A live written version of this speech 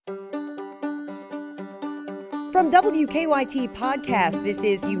From WKYT Podcast, this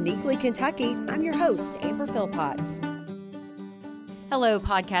is Uniquely Kentucky. I'm your host, Amber Philpotts. Hello,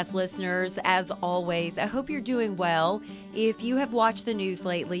 podcast listeners. As always, I hope you're doing well. If you have watched the news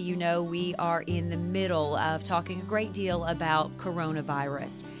lately, you know we are in the middle of talking a great deal about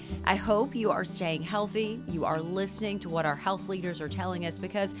coronavirus. I hope you are staying healthy, you are listening to what our health leaders are telling us,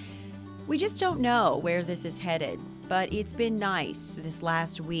 because we just don't know where this is headed. But it's been nice this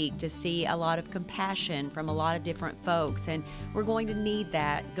last week to see a lot of compassion from a lot of different folks, and we're going to need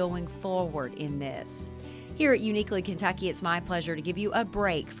that going forward in this. Here at Uniquely Kentucky, it's my pleasure to give you a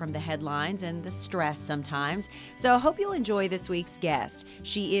break from the headlines and the stress sometimes. So I hope you'll enjoy this week's guest.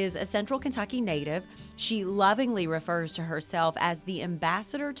 She is a Central Kentucky native. She lovingly refers to herself as the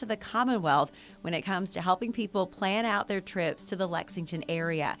ambassador to the Commonwealth when it comes to helping people plan out their trips to the Lexington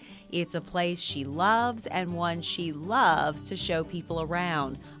area. It's a place she loves and one she loves to show people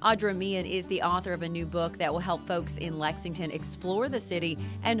around. Audra Meehan is the author of a new book that will help folks in Lexington explore the city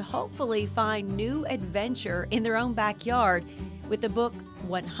and hopefully find new adventure in their own backyard with the book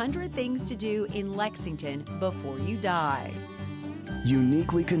 100 Things to Do in Lexington Before You Die.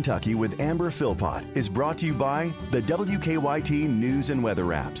 Uniquely Kentucky with Amber Philpott is brought to you by the WKYT News and Weather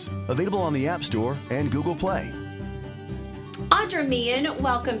apps, available on the App Store and Google Play. Audra Meehan,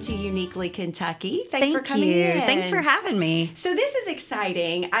 welcome to Uniquely Kentucky. Thanks for coming in. Thanks for having me. So this is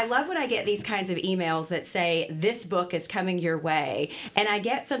exciting. I love when I get these kinds of emails that say, this book is coming your way. And I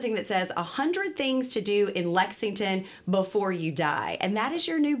get something that says 100 Things to Do in Lexington Before You Die. And that is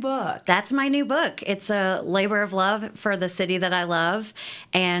your new book. That's my new book. It's a labor of love for the city that I love.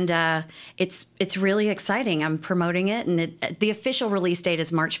 And it's really exciting. I'm promoting it. And the official release date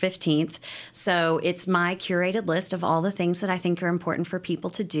is March 15th. So it's my curated list of all the things that I think are important for people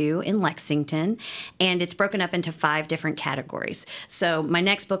to do in Lexington, and it's broken up into 5 different categories. So my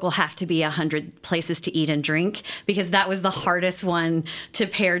next book will have to be 100 places to eat and drink, because that was the hardest one to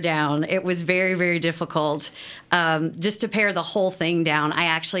pare down. It was very, very difficult just to pare the whole thing down. I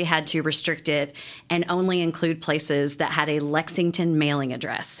actually had to restrict it and only include places that had a Lexington mailing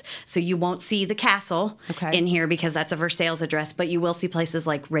address. So you won't see the castle in here because that's a Versailles address, but you will see places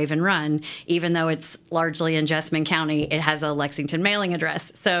like Raven Run. Even though it's largely in Jessamine County, it has a Lexington mailing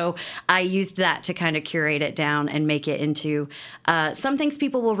address. So I used that to kind of curate it down and make it into some things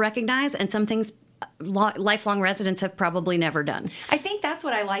people will recognize and some things lifelong residents have probably never done. I think that's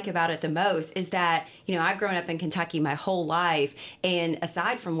what I like about it the most is that, you know, I've grown up in Kentucky my whole life. And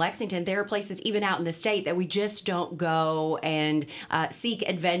aside from Lexington, there are places even out in the state that we just don't go and seek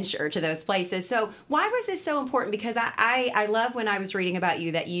adventure to those places. So why was this so important? Because I love when I was reading about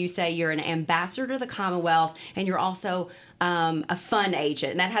you that you say you're an ambassador to the Commonwealth and you're also a fun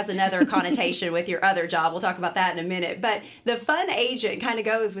agent. And that has another connotation with your other job. We'll talk about that in a minute. But the fun agent kind of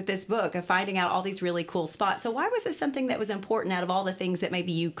goes with this book of finding out all these really cool spots. So why was this something that was important out of all the things that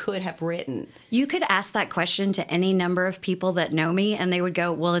maybe you could have written? You could ask that question to any number of people that know me, and they would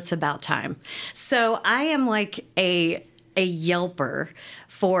go, well, it's about time. So I am like a Yelper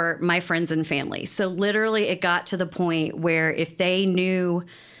for my friends and family. So literally it got to the point where if they knew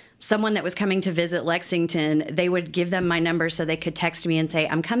someone that was coming to visit Lexington, they would give them my number so they could text me and say,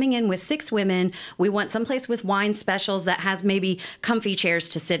 I'm coming in with 6 women. We want someplace with wine specials that has maybe comfy chairs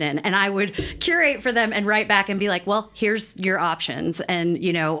to sit in. And I would curate for them and write back and be like, well, here's your options. And,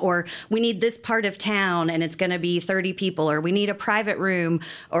 you know, or we need this part of town and it's going to be 30 people, or we need a private room,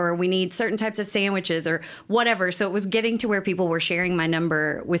 or we need certain types of sandwiches or whatever. So it was getting to where people were sharing my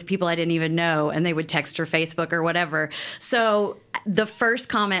number with people I didn't even know, and they would text or Facebook or whatever. So the first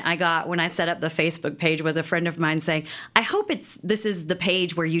comment I got when I set up the Facebook page was a friend of mine saying, I hope this is the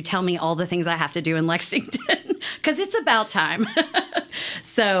page where you tell me all the things I have to do in Lexington, because it's about time.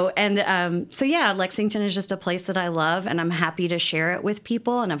 So yeah, Lexington is just a place that I love, and I'm happy to share it with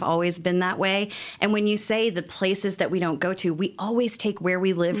people, and I've always been that way. And when you say the places that we don't go to, we always take where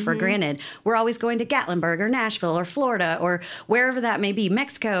we live for granted. We're always going to Gatlinburg or Nashville or Florida or wherever that may be,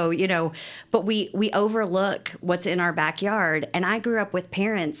 Mexico, you know, but we overlook what's in our backyard. And I grew up with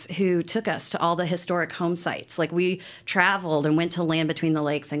parents who took us to all the historic home sites. Like, we traveled and went to Land Between the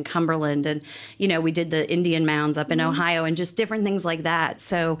Lakes and Cumberland, and, you know, we did the Indian mounds up in Ohio and just different things like that.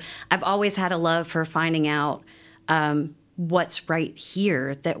 So I've always had a love for finding out what's right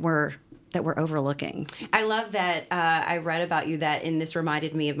here that we're overlooking. I love that I read about you that, and this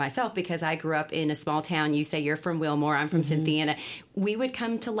reminded me of myself because I grew up in a small town. You say you're from Wilmore, I'm from Cynthiana. We would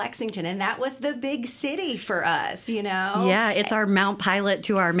come to Lexington, and that was the big city for us, you know? Yeah, it's our Mount Pilot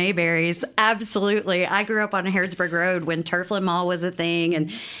to our Mayberries. Absolutely. I grew up on Harrodsburg Road when Turflin Mall was a thing, and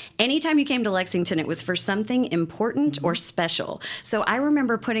anytime you came to Lexington, it was for something important or special. So I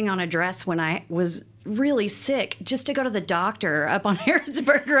remember putting on a dress when I was really sick just to go to the doctor up on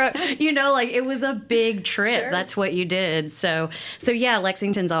Harrodsburg Road. You know, like it was a big trip. Sure. That's what you did. So yeah,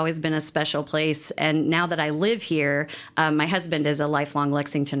 Lexington's always been a special place. And now that I live here, my husband is a lifelong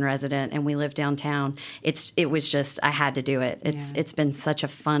Lexington resident, and we live downtown. It was just, I had to do it. It's been such a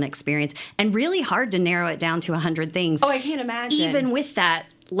fun experience and really hard to narrow it down to 100 things. Oh, I can't imagine. Even with that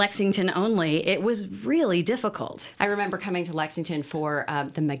Lexington only, it was really difficult. I remember coming to Lexington for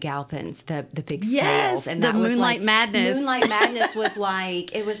the McAlpins, the big Yes, sales, and the that was Moonlight like, Madness. Moonlight Madness was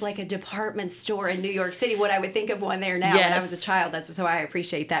like, it was like a department store in New York City. What I would think of one there now when I was a child. That's so I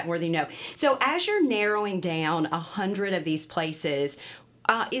appreciate that more than you know. So as you're narrowing down 100 of these places,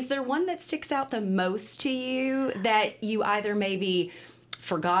 is there one that sticks out the most to you that you either maybe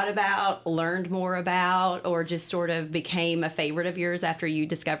forgot about, learned more about, or just sort of became a favorite of yours after you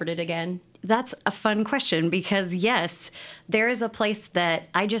discovered it again? That's a fun question because, yes, there is a place that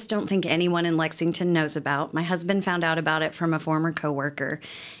I just don't think anyone in Lexington knows about. My husband found out about it from a former coworker,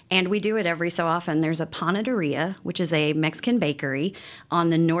 and we do it every so often. There's a Panaderia, which is a Mexican bakery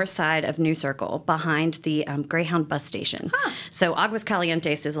on the north side of New Circle behind the Greyhound bus station. So Aguas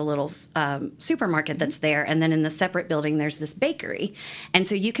Calientes is a little supermarket that's there, and then in the separate building, there's this bakery. And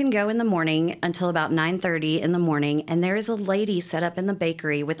so you can go in the morning until about 9:30 in the morning, and there is a lady set up in the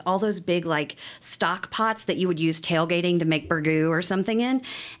bakery with all those big like stock pots that you would use tailgating to make burgoo or something in,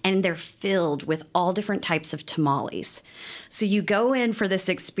 and they're filled with all different types of tamales. So you go in for this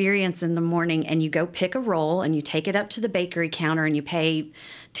experience in the morning and you go pick a roll and you take it up to the bakery counter and you pay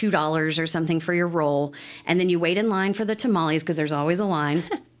 $2 or something for your roll, and then you wait in line for the tamales because there's always a line.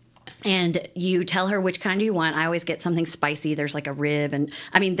 And you tell her which kind you want. I always get something spicy. There's like a rib. And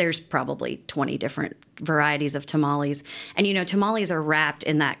I mean, there's probably 20 different varieties of tamales. And, you know, tamales are wrapped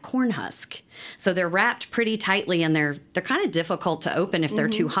in that corn husk. So they're wrapped pretty tightly, and they're kind of difficult to open if they're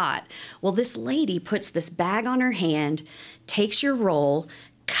too hot. Well, this lady puts this bag on her hand, takes your roll,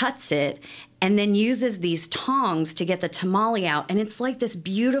 cuts it, and then uses these tongs to get the tamale out. And it's like this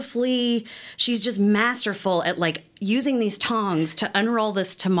beautifully, she's just masterful at like using these tongs to unroll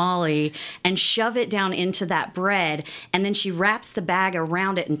this tamale and shove it down into that bread. And then she wraps the bag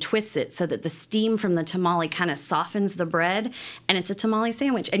around it and twists it so that the steam from the tamale kind of softens the bread. And it's a tamale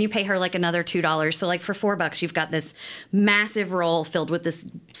sandwich. And you pay her like another $2. So like for $4, you've got this massive roll filled with this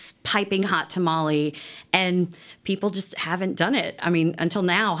piping hot tamale. And people just haven't done it. I mean, until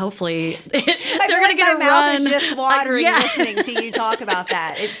now, hopefully they're going to get a run. My mouth is just watering listening to you talk about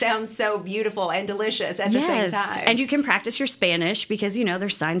that. It sounds so beautiful and delicious at the same time. And you can practice your Spanish because, you know,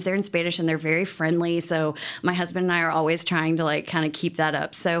 there's signs there in Spanish and they're very friendly. So my husband and I are always trying to like kind of keep that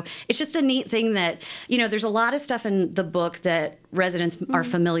up. So it's just a neat thing that, you know, there's a lot of stuff in the book that residents are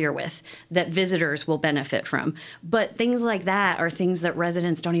familiar with that visitors will benefit from. But things like that are things that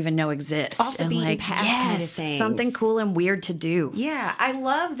residents don't even know exist. Off the beaten path kind of things. Something cool and weird to do. Yeah, I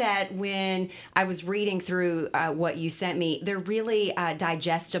love that when I was reading through what you sent me, they're really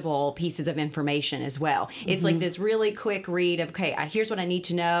digestible pieces of information as well. It's like this really quick read of, okay, here's what I need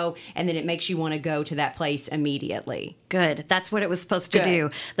to know, and then it makes you want to go to that place immediately. Good. That's what it was supposed to do.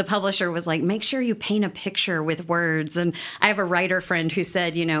 The publisher was like, make sure you paint a picture with words. And I have a writer friend who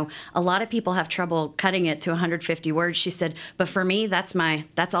said, you know, a lot of people have trouble cutting it to 150 words. She said, but for me, that's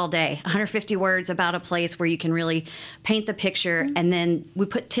all day. 150 words about a place where you can really paint the picture. And then we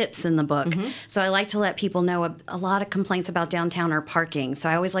put tips in the book. So I like to let people know a lot of complaints about downtown are parking. So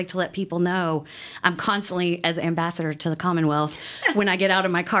I always like to let people know I'm constantly, as ambassador to the Commonwealth, when I get out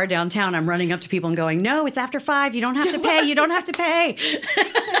of my car downtown, I'm running up to people and going, no, it's after 5. You don't have to pay. You don't have to pay.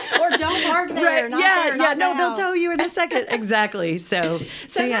 Or don't park there. Right. Not there, not no, now. They'll tow you in a second. Exactly. So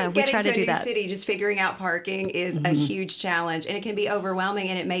yeah, we try to do that. Sometimes getting to a new city, just figuring out parking is a huge challenge, and it can be overwhelming,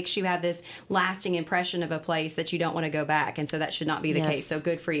 and it makes you have this lasting impression of a place that you don't want to go back, and so that should not be the case. So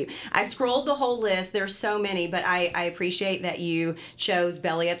good for you. I scrolled the whole list. There's so many, but I appreciate that you chose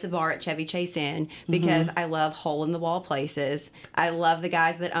Belly Up to the Bar at Chevy Chase Inn because I love hole-in-the-wall places. I love the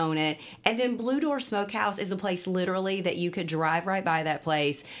guys that own it. And then Blue Door Smokehouse is a place literally that you could drive right by that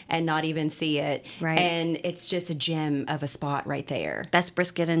place and not even see it. Right. And it's just a gem of a spot right there. Best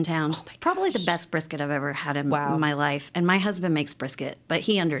brisket in town. Oh my Probably the best brisket I've ever had in my life. And my husband makes brisket, but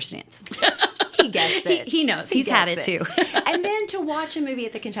he understands. He gets it. He knows. He's had it too. And then to watch a movie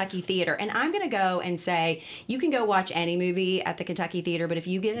at the Kentucky Theater. And I'm going to go and say, you can go watch any movie at the Kentucky Theater, but if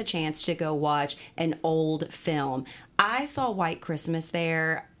you get a chance to go watch an old film, I saw White Christmas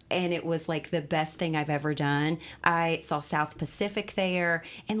there. and it was like the best thing I've ever done. I saw South Pacific there,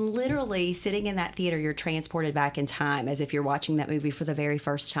 and literally sitting in that theater, you're transported back in time as if you're watching that movie for the very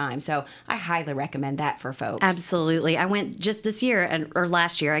first time. So I highly recommend that for folks. Absolutely. I went just this year, or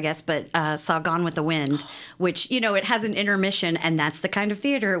last year, I guess, but saw Gone with the Wind, which, it has an intermission, and that's the kind of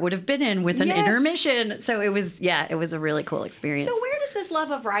theater it would have been in with an intermission. So it was a really cool experience. So where does this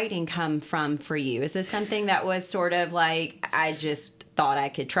love of writing come from for you? Is this something that was sort of like, I just thought I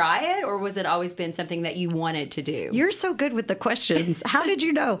could try it, or was it always been something that you wanted to do? You're so good with the questions. How did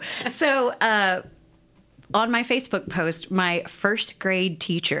you know? So, on my Facebook post, my first grade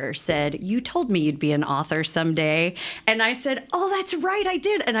teacher said, "You told me you'd be an author someday." And I said, "Oh, that's right, I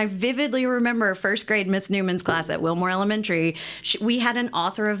did." And I vividly remember first grade Miss Newman's class at Wilmore Elementary. We had an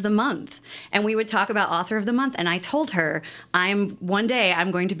author of the month, and we would talk about author of the month. And I told her, one day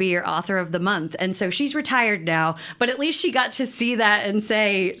I'm going to be your author of the month. And so she's retired now, but at least she got to see that and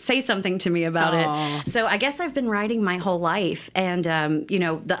say something to me about it. So I guess I've been writing my whole life. And,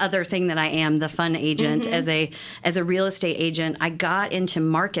 the other thing that I am, the fun agent, as a real estate agent, I got into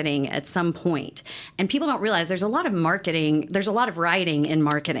marketing at some point. And people don't realize there's a lot of marketing, there's a lot of writing in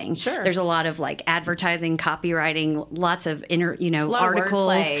marketing. Sure. There's a lot of like advertising, copywriting, lots of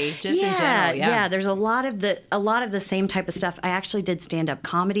articles. Wordplay, just in general. Yeah, there's a lot of the same type of stuff. I actually did stand-up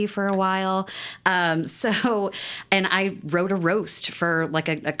comedy for a while. And I wrote a roast for like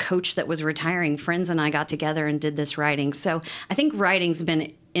a coach that was retiring. Friends and I got together and did this writing. So I think writing's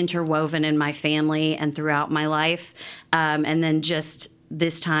been interwoven in my family and throughout my life. And then just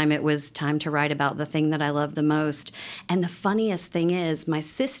this time, it was time to write about the thing that I love the most. And the funniest thing is my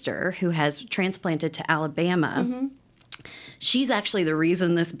sister, who has transplanted to Alabama, she's actually the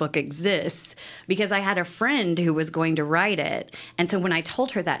reason this book exists, because I had a friend who was going to write it. And so when I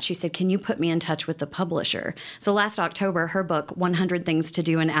told her that, she said, "Can you put me in touch with the publisher?" So last October, her book, 100 Things to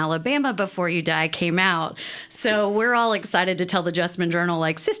Do in Alabama Before You Die, came out. So we're all excited to tell the Justman Journal,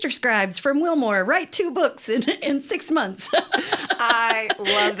 like, "Sister Scribes from Wilmore, write 2 books in 6 months." I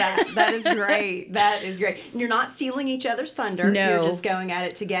love that. That is great. That is great. You're not stealing each other's thunder. No. You're just going at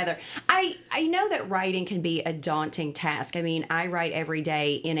it together. I know that writing can be a daunting task. I mean, I write every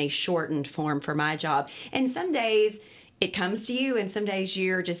day in a shortened form for my job. And some days it comes to you, and some days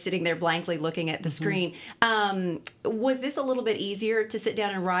you're just sitting there blankly looking at the screen. Was this a little bit easier to sit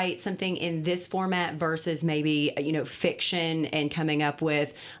down and write something in this format versus maybe, fiction and coming up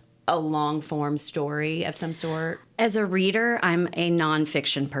with a long-form story of some sort? As a reader, I'm a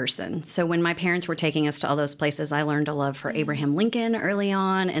nonfiction person. So when my parents were taking us to all those places, I learned a love for Abraham Lincoln early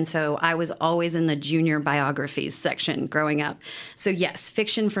on. And so I was always in the junior biographies section growing up. So yes,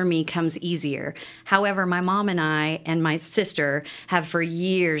 fiction for me comes easier. However, my mom and I and my sister have for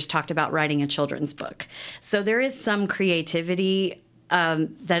years talked about writing a children's book. So there is some creativity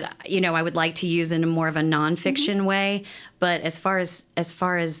that I would like to use in a more of a nonfiction way, but as far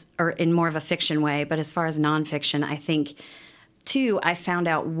as or in more of a fiction way, but as far as nonfiction, I think too, I found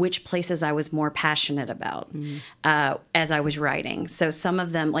out which places I was more passionate about as I was writing. So some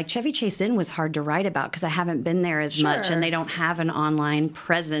of them, like Chevy Chase Inn, was hard to write about because I haven't been there as much, and they don't have an online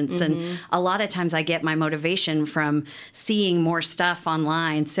presence. And a lot of times I get my motivation from seeing more stuff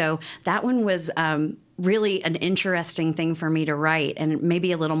online. So that one was really an interesting thing for me to write, and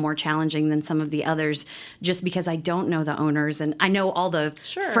maybe a little more challenging than some of the others, just because I don't know the owners, and I know all the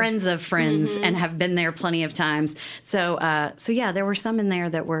friends of friends and have been there plenty of times. So yeah, there were some in there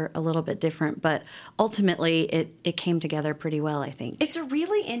that were a little bit different, but ultimately it came together pretty well, I think. It's a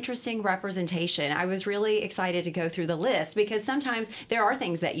really interesting representation. I was really excited to go through the list because sometimes there are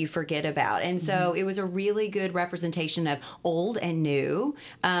things that you forget about, and so it was a really good representation of old and new,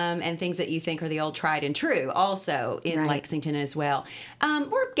 and things that you think are the old tried and true also in Lexington as well.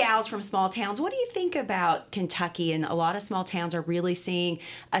 We're gals from small towns. What do you think about Kentucky? And a lot of small towns are really seeing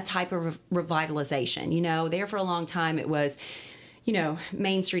a type of revitalization. There for a long time it was,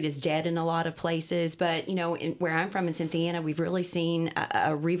 Main Street is dead in a lot of places, but, where I'm from in Cynthiana, we've really seen a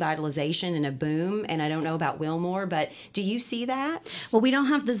revitalization and a boom, and I don't know about Wilmore, but do you see that? Well, we don't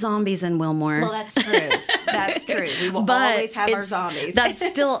have the zombies in Wilmore. Well, that's true. That's true. We will always have our zombies. That's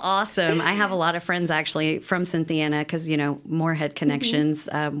still awesome. I have a lot of friends, actually, from Cynthiana, because, Moorhead connections,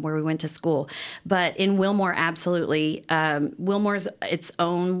 where we went to school. But in Wilmore, absolutely. Wilmore's its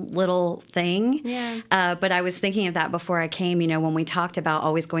own little thing. Yeah. But I was thinking of that before I came, when we talked about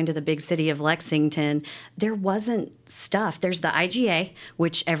always going to the big city of Lexington, there wasn't stuff. There's the IGA,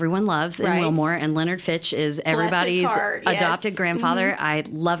 which everyone loves in Wilmore, and Leonard Fitch is everybody's adopted grandfather. I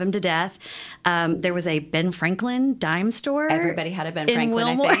love him to death. There was a Ben Franklin dime store. Everybody had a Ben Franklin,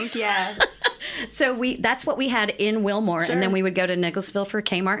 Wilmore. I think. Yeah. So that's what we had in Wilmore. Sure. And then we would go to Nicholasville for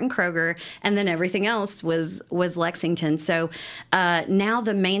Kmart and Kroger. And then everything else was Lexington. So now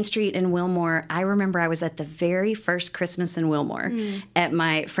the Main Street in Wilmore, I remember I was at the very first Christmas in Wilmore at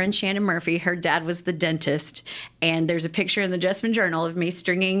my friend Shannon Murphy. Her dad was the dentist. And there's a picture in the Jessamine Journal of me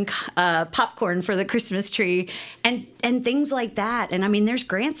stringing popcorn for the Christmas tree and things like that. And I mean, there's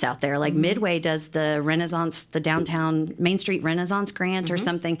grants out there. Like Midway does the Renaissance, the downtown Main Street Renaissance grant or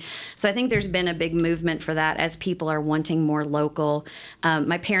something. So I think there's been a big movement for that as people are wanting more local.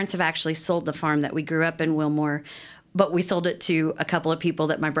 My parents have actually sold the farm that we grew up in Wilmore, but we sold it to a couple of people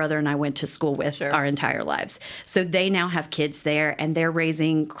that my brother and I went to school with our entire lives. So they now have kids there, and they're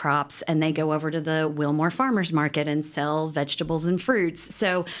raising crops, and they go over to the Wilmore Farmers Market and sell vegetables and fruits.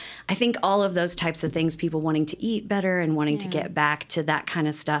 So I think all of those types of things, people wanting to eat better and wanting to get back to that kind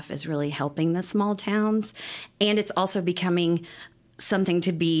of stuff, is really helping the small towns. And it's also becoming something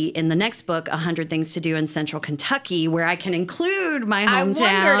to be in the next book, 100 Things to Do in Central Kentucky, where I can include my hometown.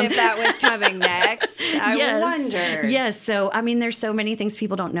 I wondered if that was coming next. I wondered. Yes. So, I mean, there's so many things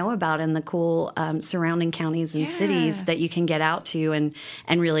people don't know about in the cool surrounding counties and cities that you can get out to and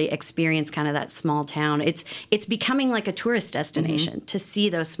really experience kind of that small town. It's becoming like a tourist destination to see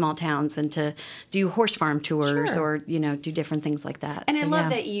those small towns and to do horse farm tours or, do different things like that. And so, I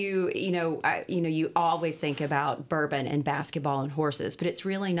love that you always think about bourbon and basketball and horses, but it's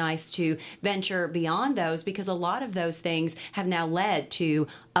really nice to venture beyond those, because a lot of those things have now led to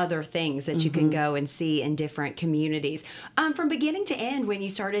other things that you can go and see in different communities. From beginning to end, when you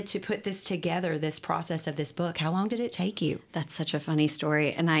started to put this together, this process of this book, how long did it take you? That's such a funny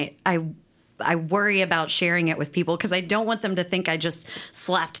story. And I worry about sharing it with people because I don't want them to think I just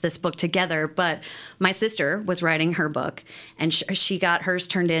slapped this book together. But my sister was writing her book, and she got hers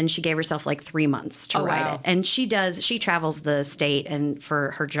turned in. She gave herself like 3 months to write it. And she travels the state and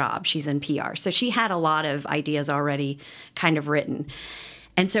for her job. She's in PR. So she had a lot of ideas already kind of written.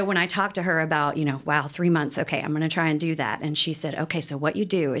 And so when I talked to her about, 3 months, okay, I'm going to try and do that. And she said, okay, so what you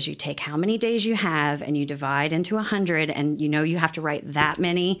do is you take how many days you have and you divide into 100, and you have to write that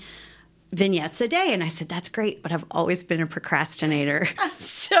many vignettes a day. And I said, that's great, but I've always been a procrastinator.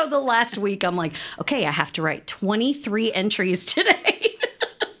 So the last week I'm like, okay, I have to write 23 entries today.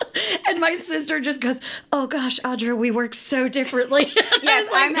 And my sister just goes, oh gosh, Audra, we work so differently. Yes,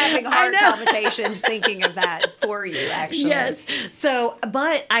 I'm having heart palpitations thinking of that for you, actually. Yes. So,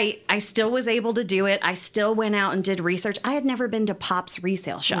 but I still was able to do it. I still went out and did research. I had never been to Pop's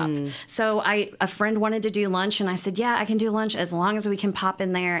resale shop. So a friend wanted to do lunch, and I said, yeah, I can do lunch as long as we can pop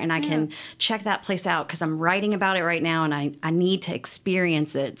in there and I can check that place out, because I'm writing about it right now and I need to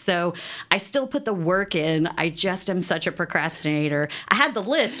experience it. So I still put the work in. I just am such a procrastinator. I had the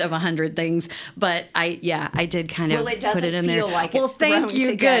list of 100 things, but I did kind of put it in there. Like well, thank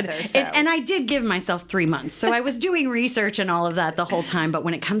you. Together, good. So. And I did give myself 3 months. So I was doing research and all of that the whole time. But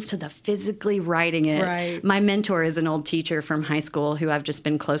when it comes to the physically writing it, my mentor is an old teacher from high school who I've just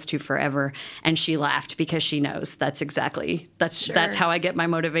been close to forever. And she laughed because she knows that's how I get my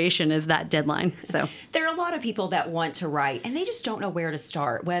motivation, is that deadline. So there are a lot of people that want to write and they just don't know where to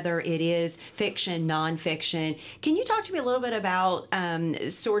start, whether it is fiction, nonfiction. Can you talk to me a little bit about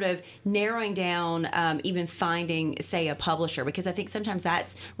sort of narrowing down, even finding, say, a publisher? Because I think sometimes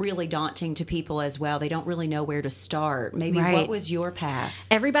that's really daunting to people as well. They don't really know where to start. Maybe what was your path?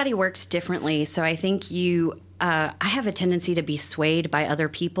 Everybody works differently. So I think I have a tendency to be swayed by other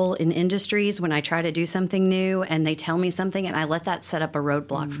people in industries when I try to do something new and they tell me something, and I let that set up a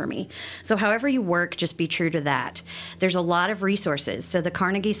roadblock for me. So however you work, just be true to that. There's a lot of resources. So the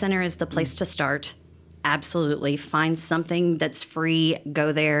Carnegie Center is the place to start. Absolutely. Find something that's free,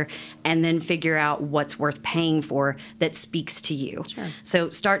 go there, and then figure out what's worth paying for that speaks to you. Sure. So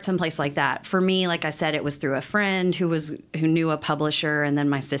start someplace like that. For me, like I said, it was through a friend who knew a publisher, and then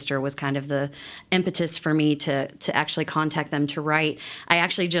my sister was kind of the impetus for me to actually contact them to write. I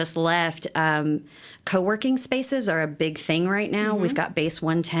actually just left. Co-working spaces are a big thing right now. We've got Base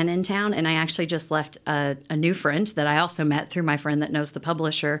 110 in town, and I actually just left a new friend that I also met through my friend that knows the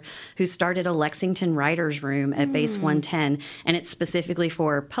publisher, who started a Lexington writers room at Base 110, and it's specifically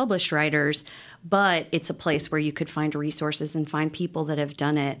for published writers, but it's a place where you could find resources and find people that have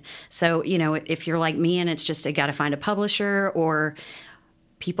done it. So, if you're like me and it's just I got to find a publisher, or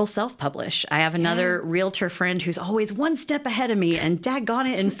people self-publish. I have another realtor friend who's always one step ahead of me, and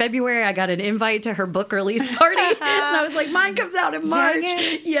daggone it, in February I got an invite to her book release party, and I was like, mine comes out in March.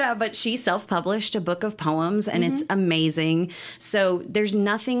 Yeah, but she self-published a book of poems, and it's amazing. So there's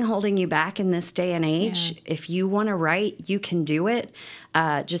nothing holding you back in this day and age. If you want to write, you can do it.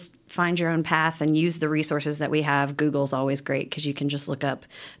 Just find your own path and use the resources that we have. Google's always great because you can just look up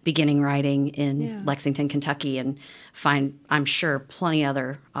beginning writing in Lexington, Kentucky, and find, I'm sure, plenty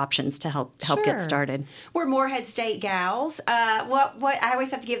other options to help get started. We're Morehead State gals. What I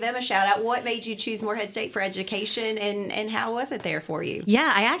always have to give them a shout out. What made you choose Morehead State for education, and how was it there for you?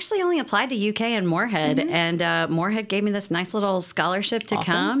 Yeah, I actually only applied to UK and Morehead, and Morehead gave me this nice little scholarship to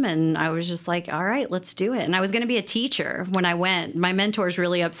come, and I was just like, all right, let's do it. And I was going to be a teacher when I went. My mentor's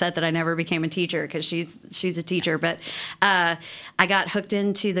really upset that I never became a teacher because she's a teacher, but I got hooked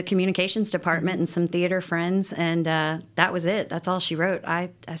into the communications department and some theater friends, and that was it. That's all she wrote. I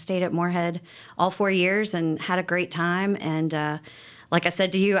stayed at Morehead all 4 years and had a great time. And like I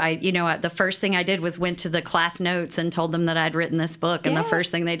said to you, the first thing I did was went to the class notes and told them that I'd written this book. And the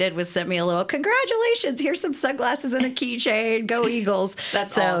first thing they did was send me a little, congratulations, here's some sunglasses and a keychain. Go Eagles.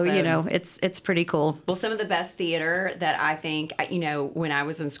 That's so, awesome. It's pretty cool. Well, some of the best theater that I think, when I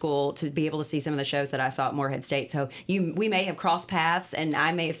was in school, to be able to see some of the shows that I saw at Morehead State. So we may have crossed paths and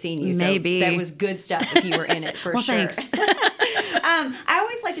I may have seen you. Maybe. So that was good stuff if you were in it for well, sure. Thanks. I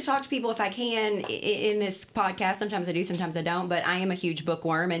always like to talk to people if I can in this podcast. Sometimes I do, sometimes I don't, but I am a huge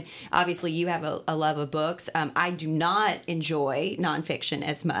bookworm, and obviously you have a love of books. I do not enjoy nonfiction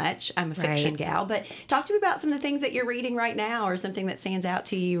as much. I'm a fiction gal, but talk to me about some of the things that you're reading right now, or something that stands out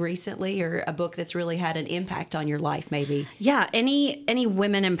to you recently, or a book that's really had an impact on your life maybe. Yeah, any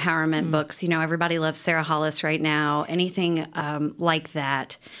women empowerment books. Everybody loves Sarah Hollis right now, anything like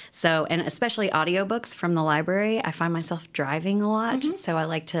that. So, and especially audiobooks from the library. I find myself driving a lot, so I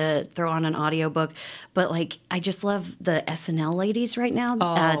like to throw on an audiobook. But I just love the SNL ladies right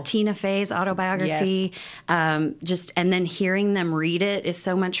now. Tina Fey's autobiography. Yes. And then hearing them read it is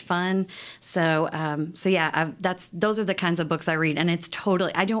so much fun. So yeah, those are the kinds of books I read, and it's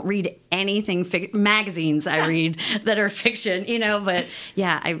totally. I don't read anything magazines I read that are fiction, But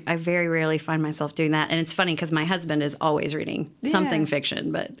yeah, I very rarely find myself doing that, and it's funny because my husband is always reading something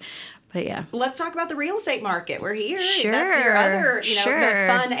fiction, but yeah. Let's talk about the real estate market. We're here. Sure. That's your other, the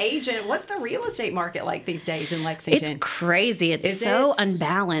fun agent. What's the real estate market like these days in Lexington? It's crazy. It's so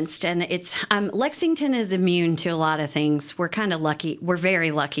unbalanced, and it's Lexington is immune to a lot of things. We're kind of lucky. We're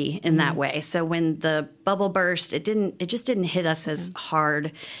very lucky in that way. So when the bubble burst, it just didn't hit us as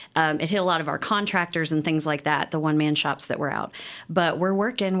hard. It hit a lot of our contractors and things like that, the one-man shops that were out. But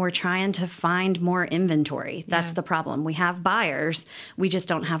we're trying to find more inventory. That's the problem. We have buyers. We just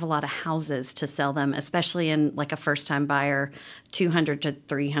don't have a lot of houses to sell them, especially in a first-time buyer, $200,000 to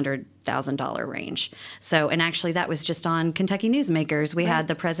 $300,000 range. So, and actually that was just on Kentucky Newsmakers. We had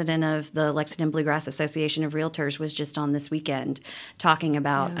the president of the Lexington Bluegrass Association of Realtors was just on this weekend talking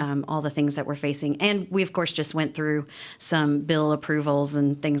about all the things that we're facing. And we, of course, just went through some bill approvals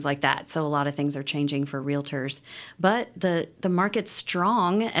and things like that. So a lot of things are changing for realtors. But the market's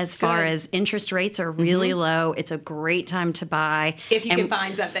strong as far as interest rates are really low. It's a great time to buy. If you can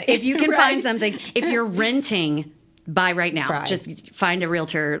find something. If you can find something. If you're renting, buy right now. Just find a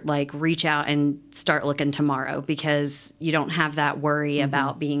realtor, reach out and start looking tomorrow, because you don't have that worry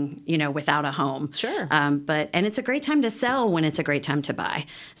about being, without a home. Sure. And it's a great time to sell when it's a great time to buy.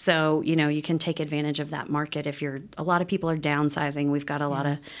 So, you can take advantage of that market a lot of people are downsizing. We've got a lot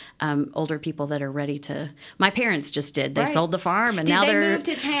of older people that are ready to, my parents just did. They sold the farm and now they're. Did they move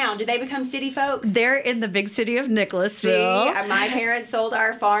to town? Did they become city folk? They're in the big city of Nicholasville. See, my parents sold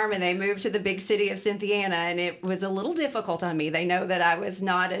our farm and they moved to the big city of Cynthiana, and it was a little difficult on me. They know that I was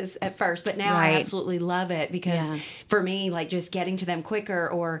not as at first, but now I absolutely love it, because for me, just getting to them quicker,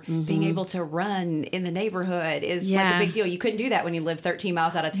 or being able to run in the neighborhood is a big deal. You couldn't do that when you lived 13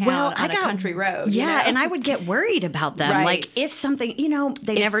 miles out of town on a country road. Yeah, and I would get worried about them. If something,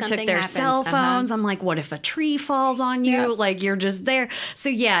 they never took their cell phones. I'm like, what if a tree falls on you? You're just there. So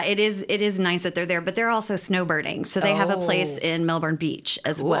yeah, it is nice that they're there, but they're also snowbirding. So they have a place in Melbourne Beach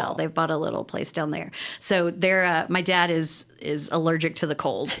as well. They've bought a little place down there. So they're my dad is allergic to the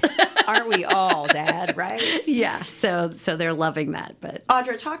cold. Aren't we all, Dad, right? Yeah, so they're loving that. But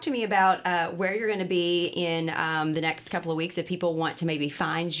Audra, talk to me about where you're going to be in the next couple of weeks if people want to maybe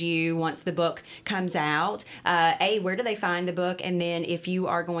find you once the book comes out. Where do they find the book? And then if you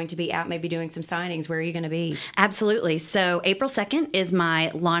are going to be out maybe doing some signings, where are you going to be? Absolutely. So April 2nd is my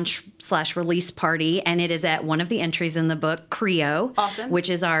launch/release party, and it is at one of the entries in the book, Creo, which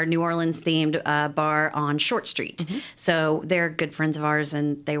is our New Orleans-themed bar on Short Street. So they're good friends of ours,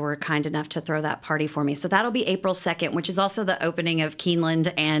 and they were kind enoug to throw that party for me. So that'll be April 2nd, which is also the opening of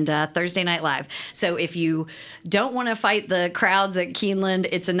Keeneland and Thursday Night Live. So if you don't want to fight the crowds at Keeneland,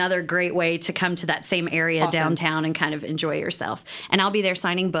 it's another great way to come to that same area downtown and kind of enjoy yourself. And I'll be there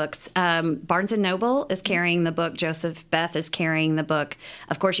signing books. Barnes & Noble is carrying the book. Joseph Beth is carrying the book.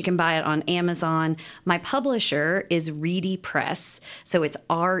 Of course, you can buy it on Amazon. My publisher is Reedy Press. So it's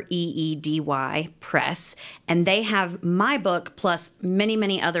REEDY Press. And they have my book plus many,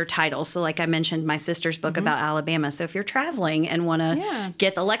 many other titles. So like I mentioned, my sister's book about Alabama. So if you're traveling and want to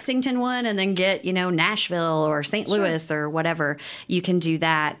get the Lexington one and then get, Nashville or St. Louis or whatever, you can do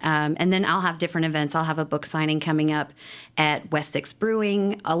that. And then I'll have different events. I'll have a book signing coming up at West 6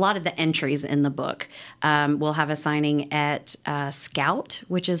 Brewing. A lot of the entries in the book. We'll have a signing at Scout,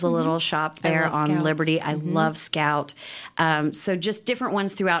 which is a little shop there on Scout. Liberty. I love Scout. So just different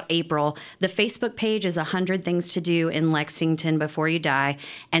ones throughout April. The Facebook page is 100 Things to Do in Lexington Before You Die.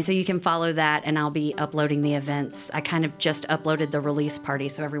 And so you can follow that, and I'll be uploading the events. I kind of just uploaded the release party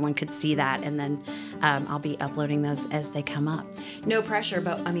so everyone could see that, and then I'll be uploading those as they come up. No pressure,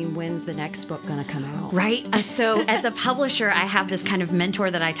 but when's the next book going to come out? Right. So at the publisher, I have this kind of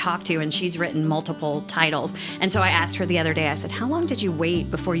mentor that I talk to, and she's written multiple titles. And so I asked her the other day, I said, how long did you wait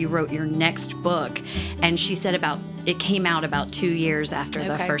before you wrote your next book? And she said it came out about 2 years after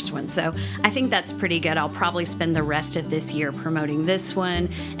the first one. So I think that's pretty good. I'll probably spend the rest of this year promoting this one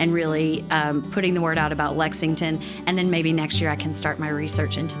and really putting the word out about Lexington. And then maybe next year I can start my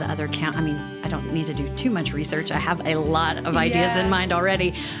research into the other I don't need to do too much research. I have a lot of ideas in mind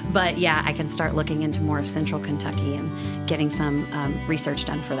already. But I can start looking into more of Central Kentucky and getting some research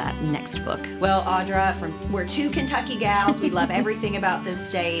done for that next book. Well, Audra, we're two Kentucky gals. We love everything about this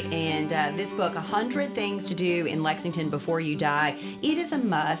state. And this book, 100 Things to Do in Lexington Before You Die, it is a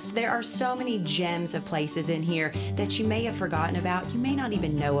must. There are so many gems of places in here that you may have forgotten about, you may not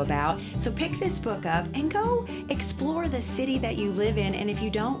even know about. So pick this book up and go explore the city that you live in. And if you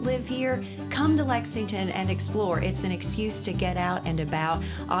don't live here, come to Lexington and explore. It's an excuse to get out and about.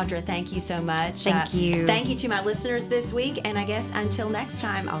 Audra, thank you so much. Thank you. Thank you to my listeners this week. And I guess until next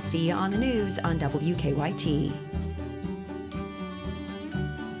time, I'll see you on the news on WKYT.